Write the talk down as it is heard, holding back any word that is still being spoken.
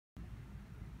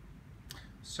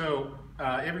So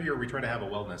every year we try to have a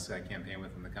wellness campaign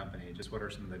within the company. Just what are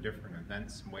some of the different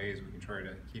events and ways we can try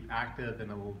to keep active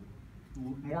and a little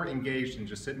more engaged than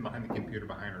just sitting behind the computer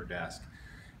behind our desk.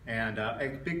 And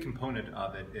a big component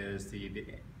of it is the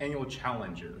annual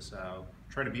challenges.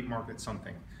 Try to beat Marc at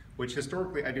something, which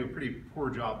historically I do a pretty poor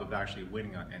job of actually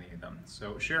winning on any of them.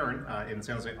 So Sharon in the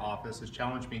San Jose office has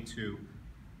challenged me to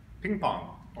ping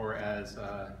pong, or as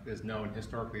is known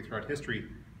historically throughout history,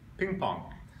 ping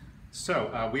pong.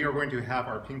 So we are going to have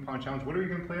our ping pong challenge. What are we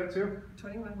going to play up to?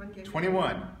 21, one game.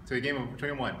 21, to a game of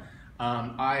 21.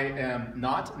 I am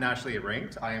not nationally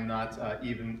ranked. I am not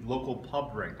even local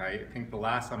pub ranked. I think the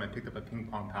last time I picked up a ping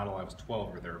pong paddle I was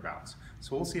 12 or thereabouts.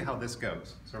 So we'll see how this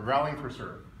goes. So rallying for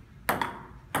serve. So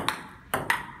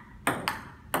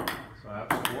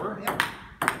that's 4. Yep.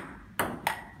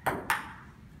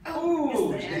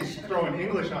 Oh, she's throwing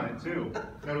English on it too.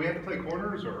 Now do we have to play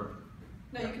corners or?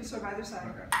 No, you can serve either side.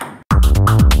 Okay.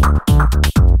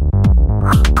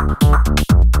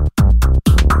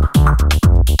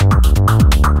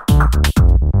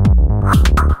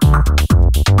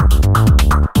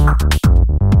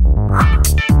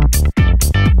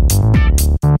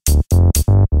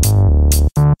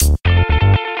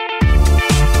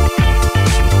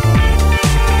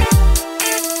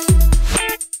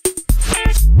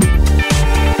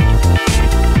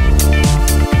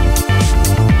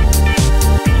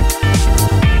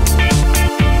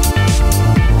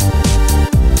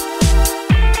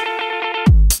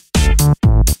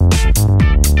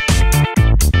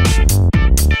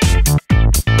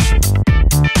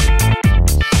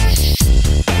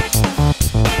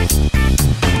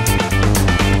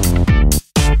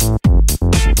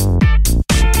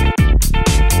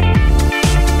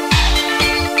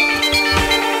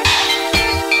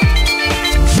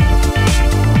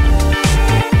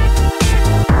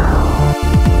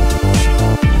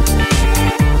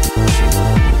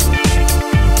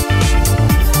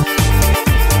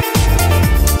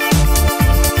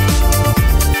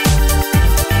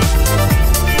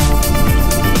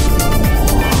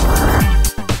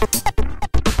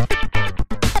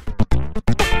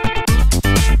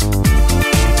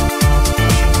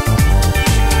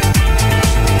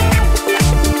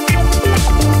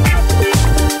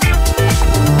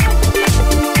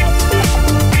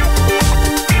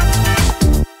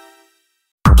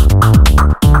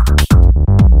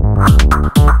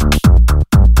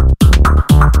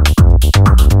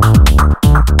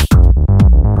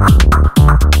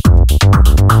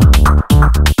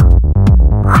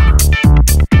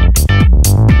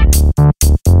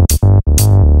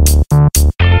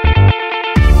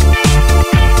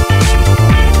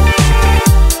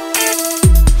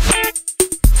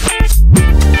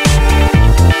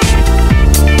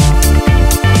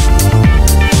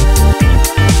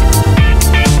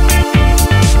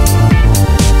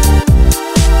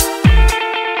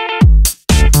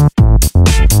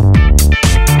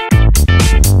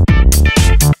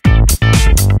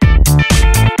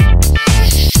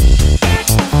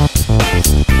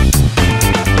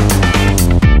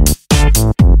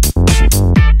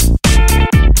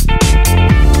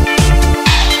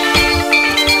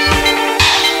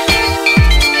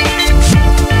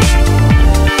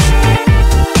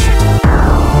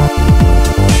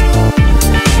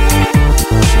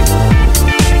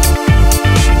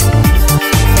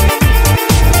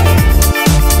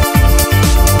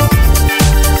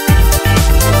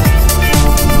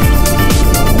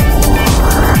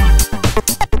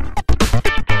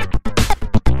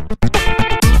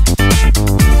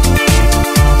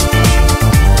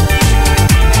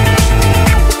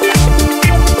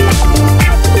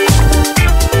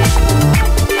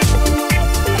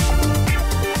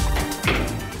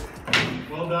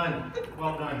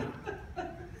 Well done.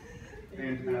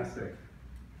 Fantastic.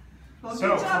 Well,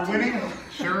 So job for winning, to you.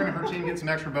 Sharon and her team get some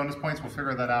extra bonus points. We'll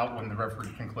figure that out when the referee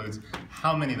concludes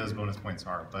how many of those bonus points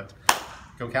are. But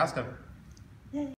go Casto.